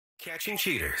Catching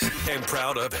cheaters and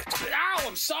proud of it. Ow,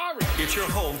 I'm sorry. It's your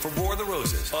home for War of the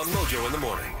Roses on Mojo in the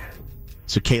Morning.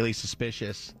 So Kaley's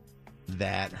suspicious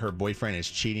that her boyfriend is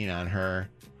cheating on her,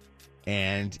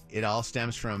 and it all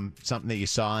stems from something that you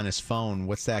saw on his phone.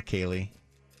 What's that, Kaley?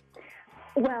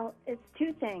 Well, it's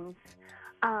two things.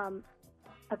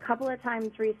 A couple of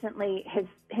times recently,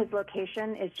 his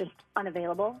location is just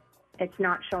unavailable. It's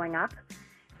not showing up.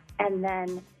 And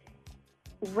then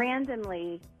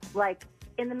randomly, like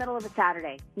in the middle of a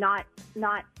Saturday, not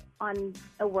on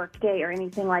a work day or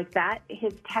anything like that,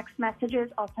 his text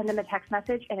messages, I'll send him a text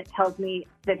message, and it tells me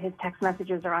that his text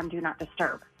messages are on Do Not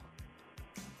Disturb.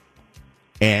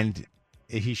 And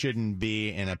he shouldn't be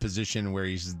in a position where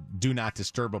he's do not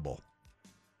disturbable.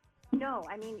 No,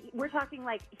 I mean, we're talking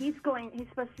like he's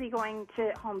supposed to be going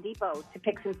to Home Depot to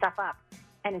pick some stuff up,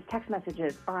 and his text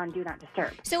messages are on Do Not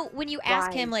Disturb. So when you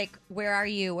ask him, like, where are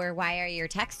you or why are your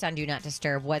texts on Do Not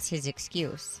Disturb, what's his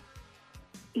excuse?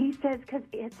 He says because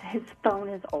his phone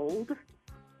is old,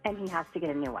 and he has to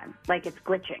get a new one. Like, it's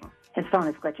glitching. His phone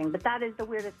is glitching. But that is the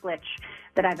weirdest glitch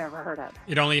that I've ever heard of.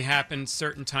 It only happens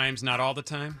certain times, not all the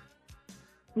time?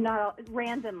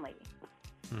 Randomly.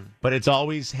 But it's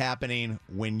always happening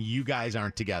when you guys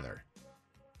aren't together.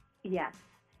 Yes.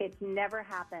 It's never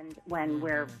happened when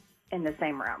we're in the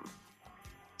same room.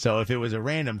 So if it was a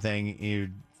random thing,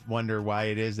 you'd wonder why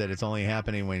it is that it's only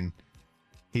happening when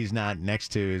he's not next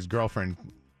to his girlfriend.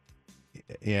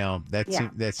 You know,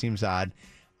 that seems odd.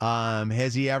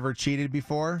 Has he ever cheated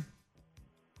before?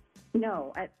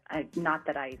 No, not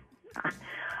that I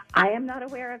am not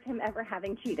aware of him ever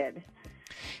having cheated.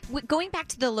 Going back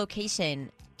to the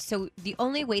location, so the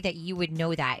only way that you would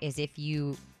know that is if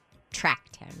you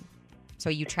tracked him. So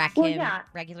you track him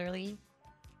regularly?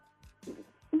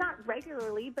 Not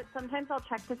regularly, but sometimes I'll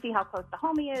check to see how close to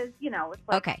home he is. You know, it's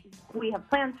like we have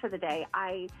plans for the day.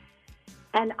 I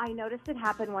noticed it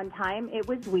happen one time. It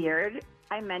was weird.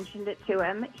 I mentioned it to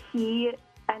him. He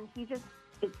just,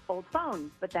 it's old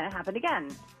phone, but then it happened again.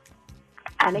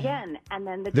 And again, and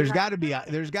then there's got to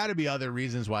be other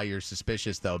reasons why you're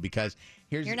suspicious, though, because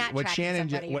here's what Shannon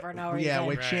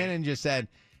Shannon just said.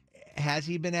 Has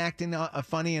he been acting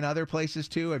funny in other places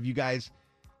too? Have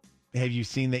you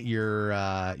seen that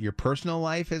your personal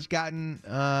life has gotten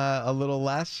a little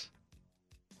less?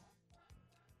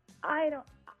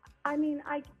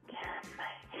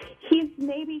 He's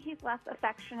less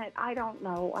affectionate. I don't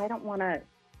know. I don't want to.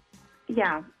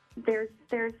 Yeah, there's.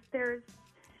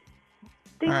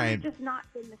 Things have just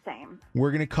not been the same.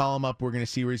 We're going to call him up. We're going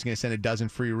to see where he's going to send a dozen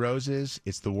free roses.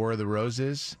 It's the War of the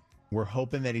Roses. We're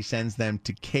hoping that he sends them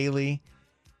to Kaley.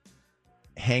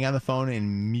 Hang on the phone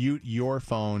and mute your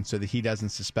phone so that he doesn't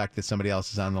suspect that somebody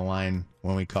else is on the line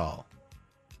when we call.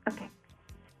 Okay.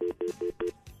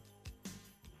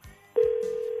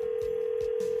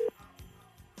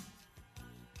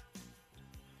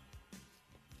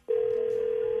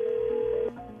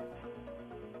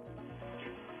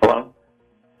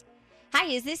 Hi,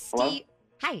 is this Steve? Hello?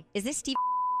 Hi, is this Steve?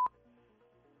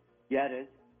 Yeah, it is.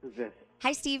 Who's this?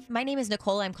 Hi, Steve. My name is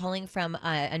Nicole. I'm calling from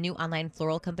a new online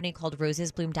floral company called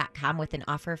rosesbloom.com with an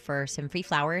offer for some free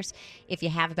flowers. If you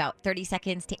have about 30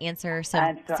 seconds to answer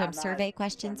some survey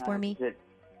questions for me.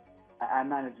 I'm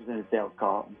not interested in a sales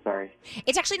call. I'm sorry.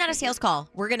 It's actually not a sales call.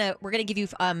 We're gonna give you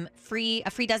a free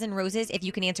dozen roses if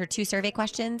you can answer 2 survey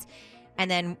questions, and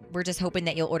then we're just hoping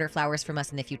that you'll order flowers from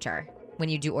us in the future when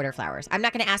you do order flowers. I'm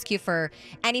not going to ask you for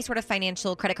any sort of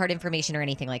financial credit card information or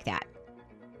anything like that.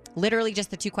 Literally just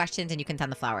the 2 questions and you can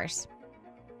send the flowers.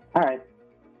 All right.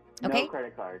 Okay. No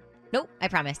credit card. Nope, I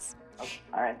promise. Oh,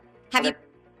 all right.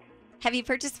 Have you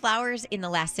purchased flowers in the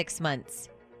last 6 months?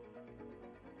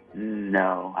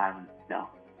 No, I haven't. No.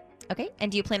 Okay. And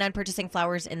do you plan on purchasing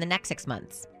flowers in the next 6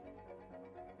 months?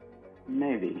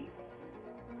 Maybe.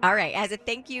 All right. As a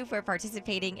thank you for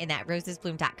participating in that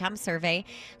rosesbloom.com survey,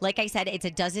 like I said, it's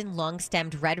a dozen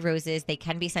long-stemmed red roses. They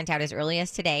can be sent out as early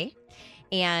as today.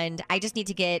 And I just need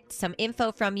to get some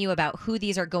info from you about who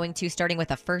these are going to, starting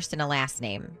with a first and a last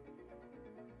name.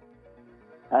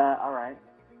 All right.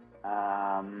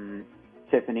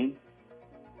 Tiffany.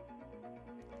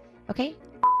 Okay.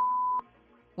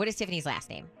 What is Tiffany's last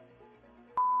name?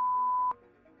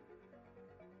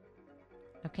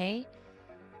 Okay.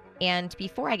 And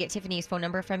before I get Tiffany's phone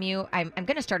number from you, I'm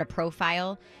going to start a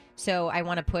profile. So I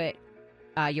want to put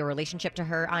your relationship to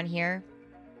her on here.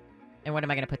 And what am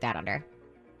I going to put that under?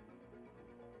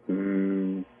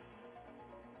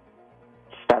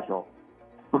 Special.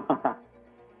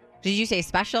 Did you say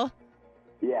special?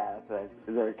 Yeah.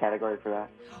 Is there a category for that?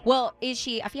 Well, is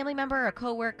she a family member, a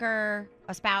coworker,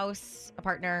 a spouse, a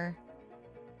partner,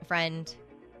 a friend?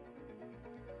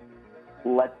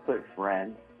 Let's put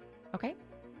friends. Okay.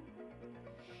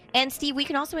 And Steve, we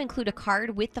can also include a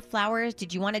card with the flowers.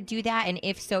 Did you want to do that? And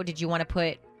if so, what did you want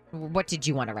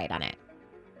to write on it?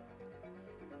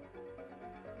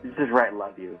 Just write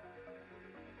love you.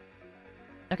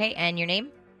 Okay, and your name?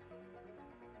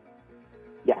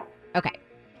 Yeah. Okay.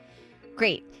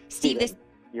 Great. Steve, Steven.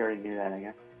 You already knew that, I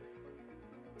guess.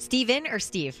 Steven or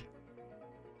Steve?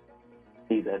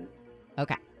 Steven.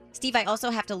 Okay. Steve, I also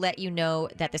have to let you know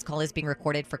that this call is being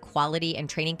recorded for quality and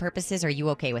training purposes. Are you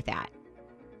okay with that?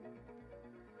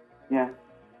 Yeah.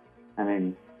 I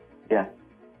mean, yeah.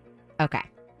 Okay.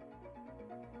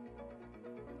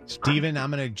 Steven,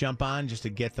 I'm going to jump on just to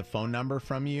get the phone number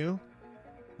from you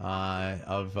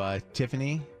of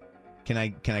Tiffany. Can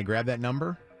I grab that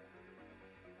number?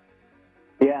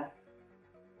 Yeah.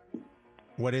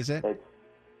 What is it?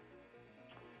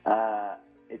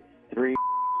 It's 3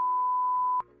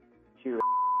 2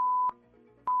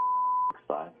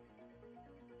 5.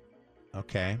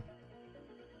 Okay.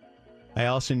 I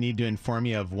also need to inform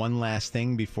you of one last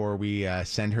thing before we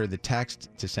send her the text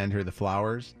to send her the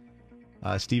flowers.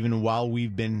 Stephen, while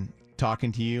we've been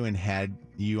talking to you and had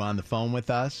you on the phone with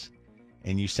us,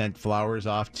 and you sent flowers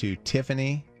off to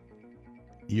Tiffany,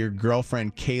 your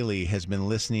girlfriend Kaley has been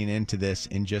listening into this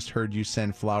and just heard you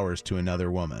send flowers to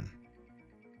another woman.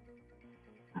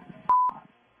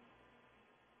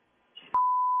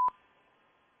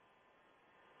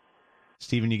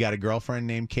 Stephen, you got a girlfriend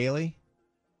named Kaley?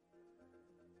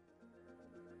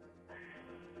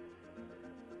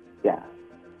 Yeah.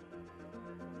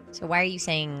 So why are you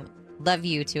saying love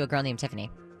you to a girl named Tiffany?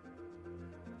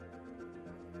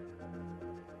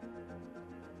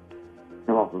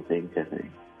 I'm also seeing Tiffany.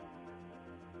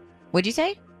 What'd you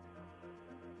say?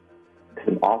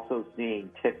 I'm also seeing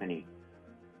Tiffany.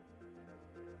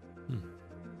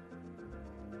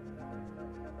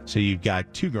 So you've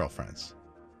got two girlfriends.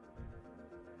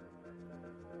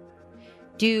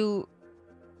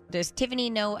 Does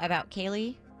Tiffany know about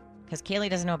Kaley? Because Kaley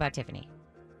doesn't know about Tiffany.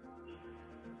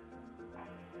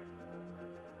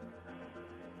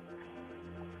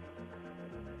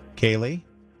 Kaley,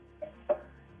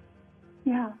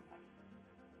 Yeah.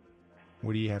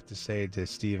 what do you have to say to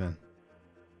Stephen?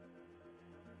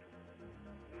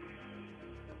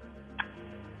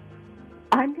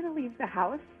 I'm going to leave the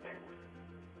house,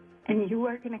 and you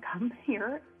are going to come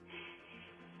here,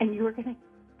 and you are going to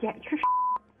get your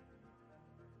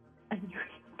and you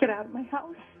get out of my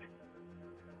house.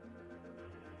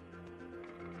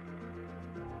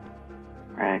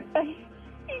 Right. I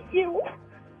hate you.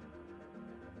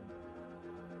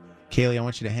 Kaley, I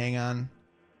want you to hang on.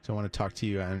 So I want to talk to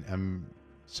you. I'm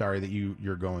sorry that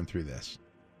you're going through this.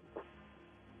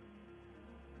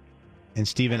 And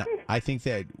Stephen, I think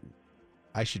that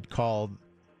I should call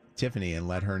Tiffany and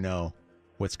let her know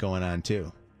what's going on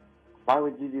too. Why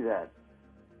would you do that?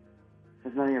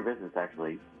 It's none of your business,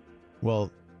 actually.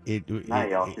 Well, None of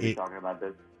y'all should be talking about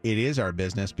this. It is our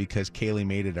business because Kaley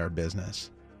made it our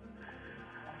business.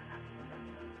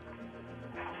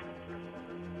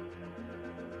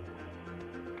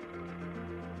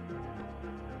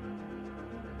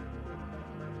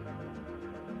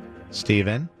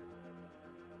 Stephen?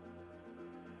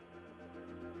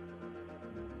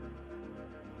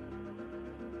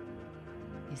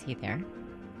 Is he there?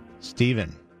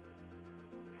 Stephen?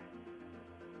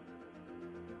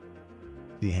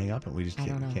 Did he hang up and we just I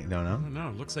can't don't know. don't I know? don't know.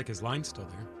 It looks like his line's still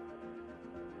there.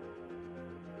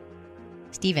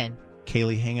 Stephen.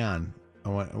 Kaley, hang on.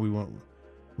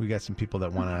 We got some people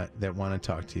that wanna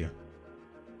talk to you.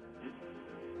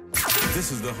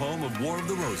 This is the home of War of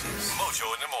the Roses. Mojo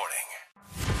in the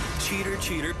morning. Cheater,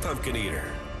 cheater, pumpkin eater.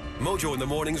 Mojo in the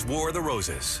morning's War of the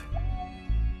Roses.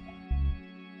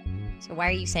 So why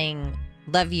are you saying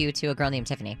love you to a girl named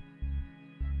Tiffany?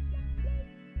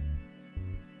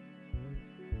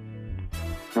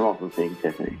 I'm also seeing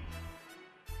Tiffany.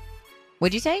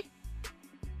 What'd you say?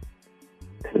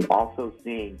 I'm also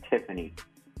seeing Tiffany.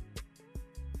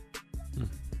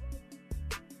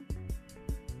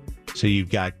 So you've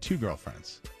got two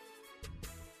girlfriends.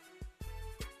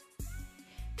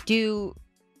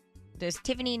 Does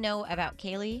Tiffany know about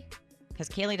Kaley? Because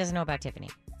Kaley doesn't know about Tiffany.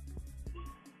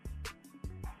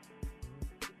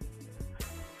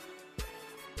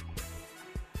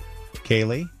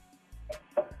 Kaley,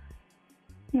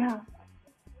 Yeah.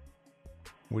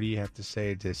 what do you have to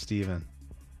say to Stephen?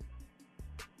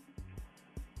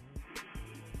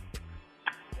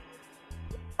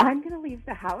 I'm going to leave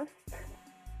the house,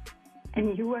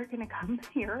 and you are going to come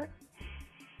here,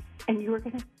 and you are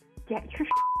going to get your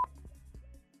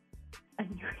and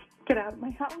you get out of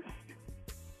my house.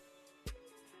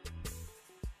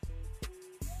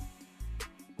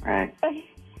 Right. I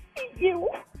hate you.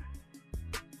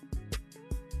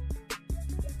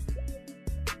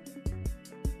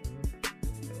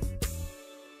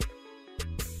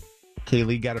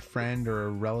 Kaley, got a friend or a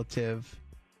relative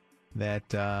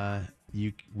that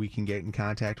we can get in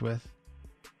contact with?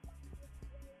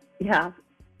 Yeah.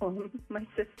 My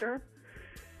sister.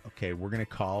 Okay, we're going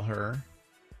to call her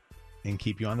and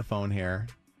keep you on the phone here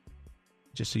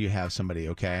just so you have somebody,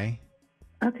 okay?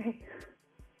 Okay.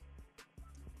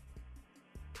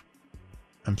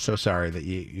 I'm so sorry that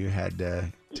you had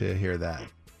to hear that.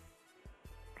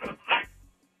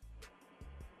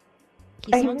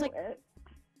 He sounds like...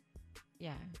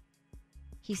 Yeah.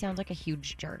 He sounds like a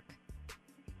huge jerk.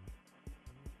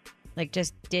 Like,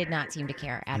 just did not seem to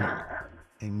care at all.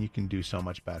 And you can do so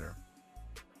much better.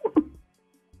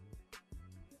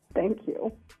 Thank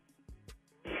you.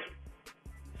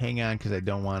 Hang on, because I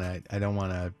don't want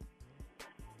to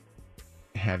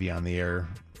have you on the air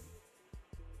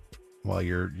while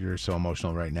you're so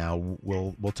emotional right now.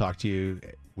 We'll talk to you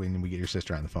when we get your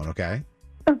sister on the phone, okay?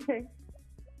 Okay.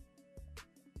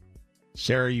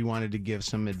 Sarah, you wanted to give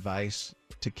some advice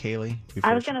to Kaley?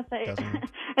 I was going to say,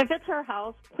 if it's her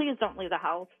house, please don't leave the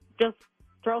house. Just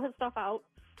throw his stuff out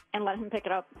and let him pick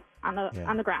it up on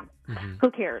the ground. Mm-hmm. Who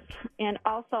cares? And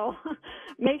also,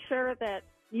 make sure that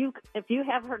if you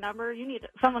have her number,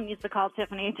 someone needs to call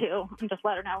Tiffany too and just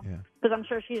let her know, because I'm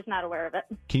sure she's not aware of it.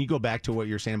 Can you go back to what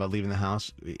you're saying about leaving the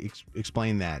house?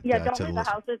 Explain that. Yeah, don't leave the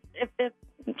house. If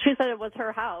she said it was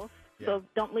her house, so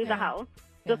don't leave the house.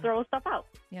 Just throw stuff out.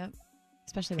 Yep.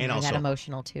 Especially when you're that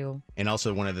emotional too. And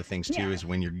also, one of the things too is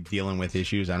when you're dealing with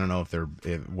issues. I don't know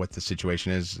what the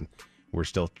situation is. We're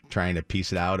still trying to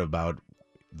piece it out about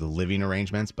the living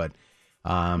arrangements, but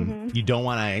you don't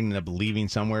want to end up leaving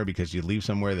somewhere, because you leave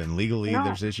somewhere, then legally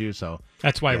there's issues. So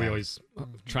that's why we always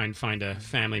try and find a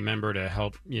family member to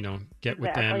help, get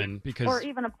with them, and or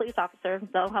even a police officer,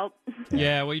 they'll help.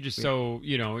 Yeah, well, you're just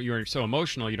you're so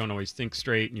emotional, you don't always think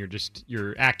straight, and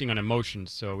you're acting on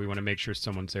emotions. So we want to make sure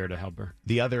someone's there to help her.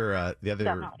 The other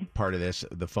part of this,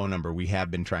 the phone number, we have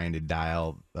been trying to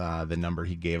dial the number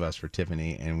he gave us for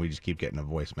Tiffany, and we just keep getting a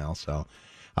voicemail. So.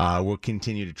 We'll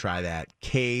continue to try that.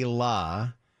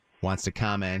 Kayla wants to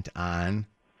comment on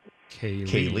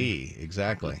Kaley.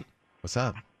 Exactly. What's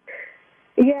up?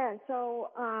 Yeah, so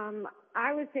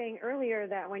I was saying earlier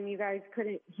that when you guys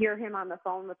couldn't hear him on the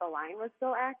phone but the line was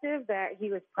still active, that he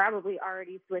was probably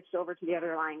already switched over to the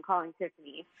other line calling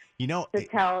Tiffany. To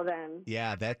tell them.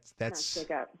 Yeah, that's that's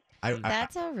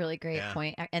a really great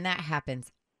point, and that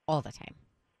happens all the time.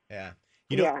 Yeah.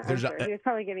 He was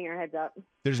probably giving her a heads up.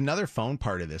 There's another phone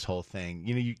part of this whole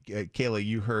thing. Kayla,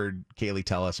 you heard Kaley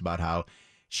tell us about how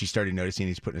she started noticing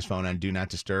he's putting his phone on Do Not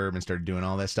Disturb and started doing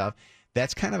all that stuff.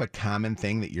 That's kind of a common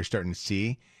thing that you're starting to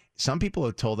see. Some people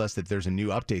have told us that there's a new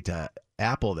update to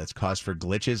Apple that's caused for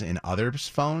glitches in others'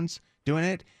 phones doing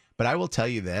it. But I will tell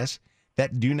you this,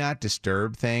 that Do Not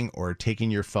Disturb thing, or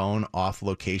taking your phone off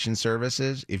location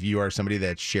services, if you are somebody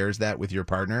that shares that with your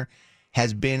partner,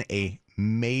 has been a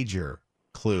major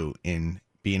clue in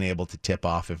being able to tip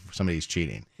off if somebody's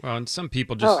cheating. Well, and some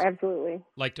people just absolutely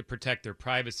like to protect their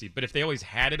privacy, but if they always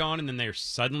had it on and then they're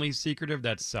suddenly secretive,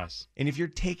 that's sus. And if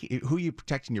you're who are you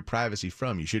protecting your privacy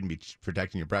from? You shouldn't be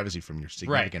protecting your privacy from your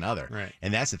significant other. Right.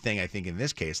 And that's the thing, I think, in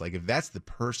this case, like if that's the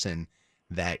person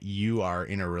that you are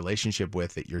in a relationship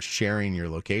with, that you're sharing your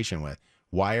location with,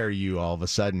 why are you all of a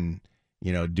sudden,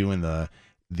 doing the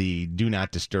Do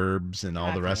Not Disturbs and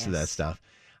all the rest of that stuff?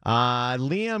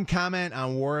 Liam, comment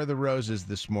on War of the Roses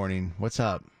this morning. What's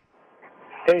up?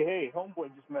 Hey, homeboy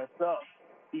just messed up.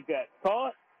 He got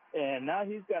caught, and now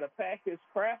he's got to pack his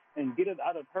crap and get it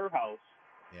out of her house.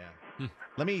 Yeah.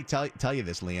 Let me tell you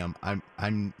this, Liam.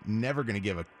 I'm never going to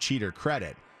give a cheater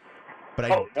credit,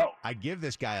 but I give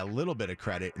this guy a little bit of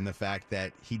credit in the fact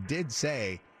that he did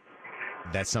say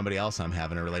that's somebody else I'm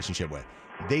having a relationship with.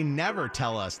 They never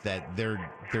tell us that they're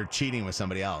cheating with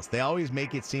somebody else. They always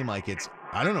make it seem like it's,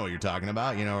 I don't know what you're talking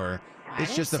about, or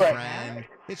it's just a friend,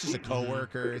 it's just a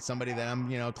coworker, it's somebody that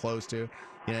I'm, close to. You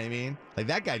know what I mean? Like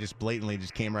that guy just blatantly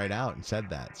just came right out and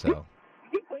said that. So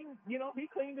he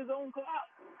cleaned his own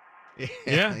clock.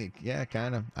 Yeah,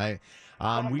 kind of.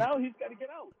 Now he's got to get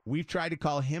out. We've tried to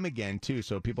call him again too.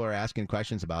 So people are asking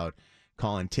questions about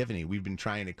calling Tiffany. We've been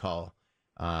trying to call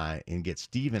and get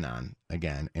Steven on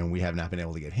again, and we have not been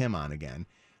able to get him on again.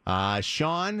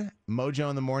 Sean, Mojo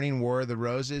in the Morning, War of the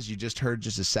Roses. You just heard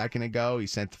just a second ago. He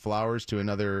sent the flowers to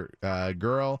another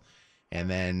girl, and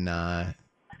then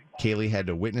Kaley had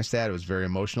to witness that. It was very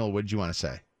emotional. What did you want to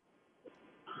say?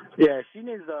 Yeah, she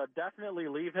needs to definitely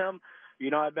leave him.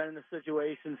 I've been in a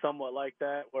situation somewhat like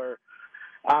that where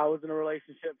I was in a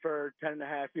relationship for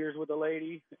 10.5 years with a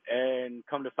lady, and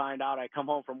come to find out, I come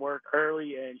home from work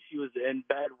early, and she was in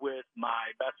bed with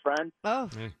my best friend. Oh.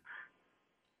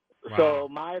 Wow. So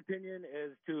my opinion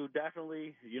is to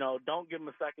definitely, don't give them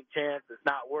a second chance. It's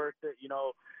not worth it.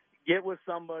 Get with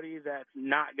somebody that's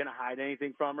not going to hide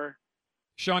anything from her.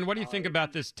 Sean, what do you think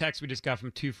about this text we just got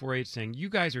from 248 saying, you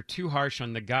guys are too harsh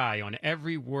on the guy on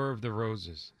every War of the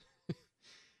Roses?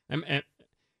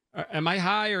 Am I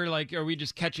high, or are we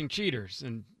just catching cheaters?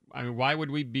 And I mean, why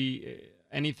would we be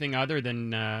anything other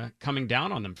than coming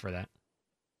down on them for that?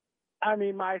 I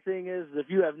mean, my thing is, if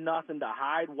you have nothing to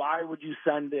hide, why would you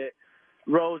send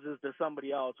roses to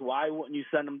somebody else? Why wouldn't you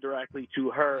send them directly to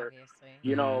her?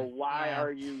 Obviously. Why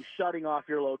are you shutting off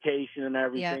your location and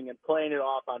everything and playing it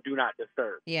off on Do Not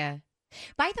Disturb? Yeah.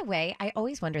 By the way, I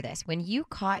always wonder this. When you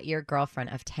caught your girlfriend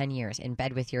of 10 years in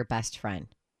bed with your best friend,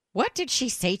 what did she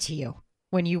say to you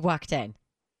when you walked in?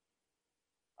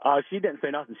 She didn't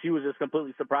say nothing. She was just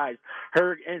completely surprised.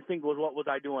 Her instinct was, what was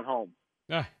I doing home?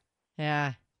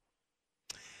 Yeah.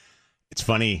 It's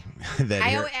funny that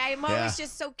I'm always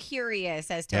just so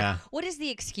curious as to what is the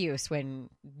excuse when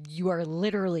you are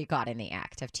literally caught in the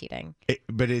act of cheating.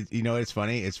 It's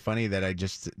funny. It's funny that I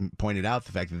just pointed out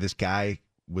the fact that this guy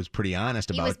was pretty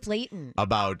honest about. He was blatant.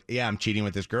 I'm cheating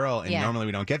with this girl, and normally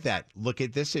we don't get that. Look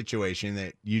at this situation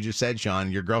that you just said,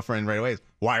 Sean. Your girlfriend right away is,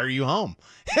 why are you home?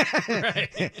 Right.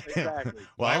 Exactly.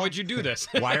 Why would you do this?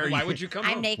 Why would you come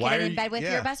home? I'm naked and in bed with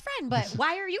your best friend, but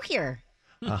why are you here?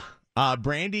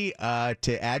 Brandy,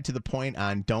 to add to the point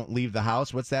on don't leave the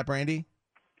house. What's that, Brandy?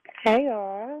 Hey,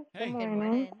 y'all. Hey. Good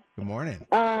morning. Good morning.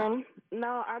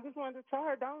 No, I just wanted to tell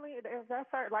her, don't leave. If that's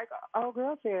her, like old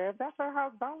girl said, if that's her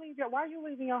house, don't leave. Why are you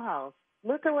leaving your house?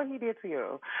 Look at what he did to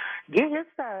you. Get his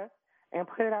stuff and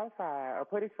put it outside or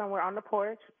put it somewhere on the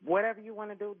porch, whatever you want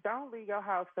to do. Don't leave your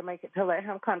house to let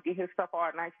him come get his stuff all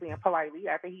nicely and politely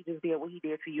after he just did what he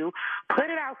did to you. Put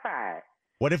it outside.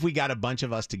 What if we got a bunch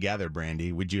of us together,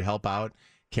 Brandy? Would you help out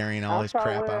carrying all this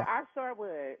crap out? I sure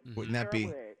would. Wouldn't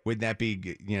that be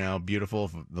beautiful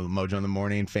if the Mojo in the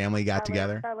Morning family got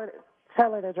together?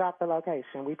 Tell her to drop the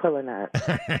location. We pulling up.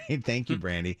 All right, thank you,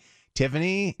 Brandy.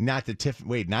 Tiffany, not the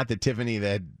Tiffany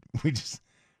that we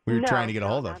were trying to get a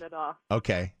hold of. Not at all.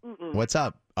 Okay. Mm-mm. What's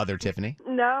up, other Tiffany?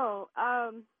 No.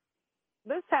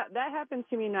 That happened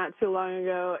to me not too long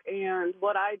ago, and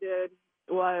what I did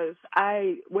was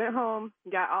I went home,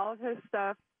 got all of his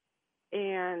stuff,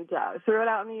 and threw it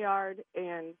out in the yard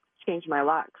and changed my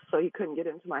locks so he couldn't get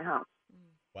into my house.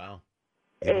 Wow.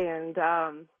 And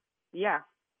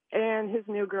and his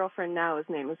new girlfriend now, his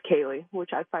name is Kaley,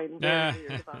 which I find very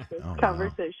weird about this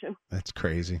conversation. Wow. That's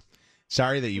crazy.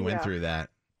 Sorry that you went through that.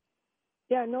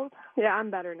 Yeah, I'm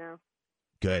better now.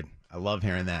 Good. I love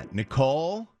hearing that.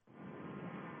 Nicole?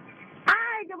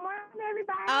 Hi, good morning,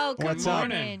 everybody. Oh, good What's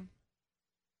morning.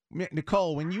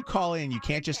 Nicole, when you call in, you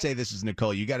can't just say this is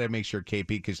Nicole. You got to make sure KP,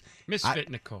 because Misfit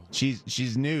Nicole.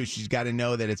 She's new. She's got to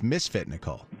know that it's Misfit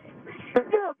Nicole. Dude,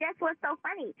 guess what's so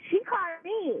funny? She called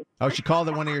me. Oh, she called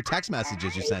at one of your text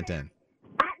messages you sent in.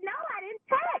 I didn't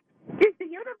text. Just the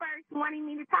universe wanting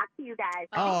me to talk to you guys.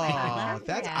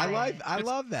 I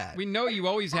love that. We know you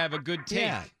always have a good take.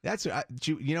 Yeah, that's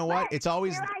you know what? It's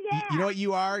always you know what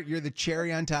you are. You're the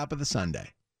cherry on top of the sundae.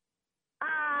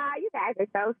 You guys are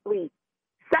so sweet.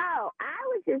 So I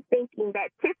was just thinking that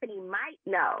Tiffany might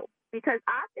know, because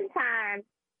oftentimes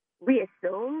we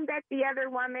assume that the other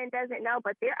woman doesn't know,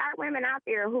 but there are women out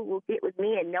there who will get with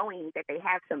me and knowing that they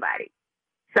have somebody.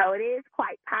 So it is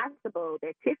quite possible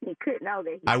that Tiffany could know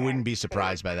that. I wouldn't be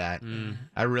surprised by that.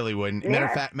 I really wouldn't.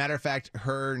 Yeah. Matter of fact,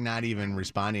 her not even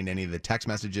responding to any of the text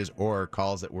messages or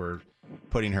calls that were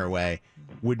putting her way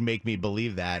would make me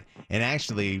believe that. And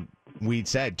actually, we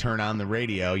said turn on the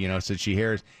radio, so she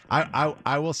hears.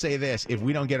 I will say this: if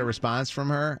we don't get a response from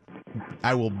her,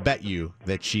 I will bet you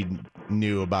that she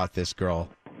knew about this girl.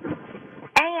 And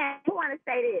I want to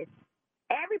say this.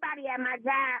 Everybody at my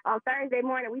job on Thursday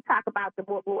morning, we talk about the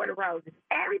War of the Roses.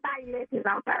 Everybody listens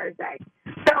on Thursday.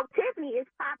 So Tiffany is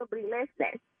probably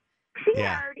listening. She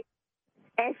heard it,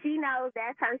 and she knows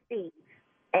that's her Steve.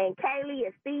 And Kaley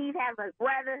and Steve have a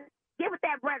brother. Get with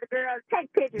that brother, girl.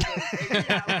 Take pictures.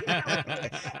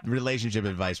 Relationship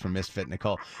advice from Misfit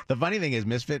Nicole. The funny thing is,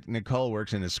 Misfit Nicole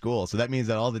works in a school, so that means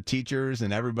that all the teachers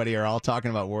and everybody are all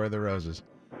talking about War of the Roses.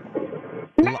 Man,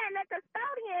 the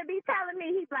custodian be telling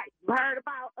me, he's like, heard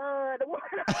about the War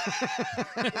of the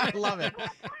Roses. I love it.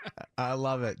 I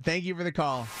love it. Thank you for the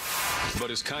call. But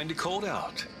it's kind of cold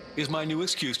out is my new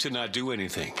excuse to not do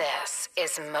anything. This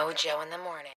is Mojo in the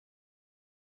Morning.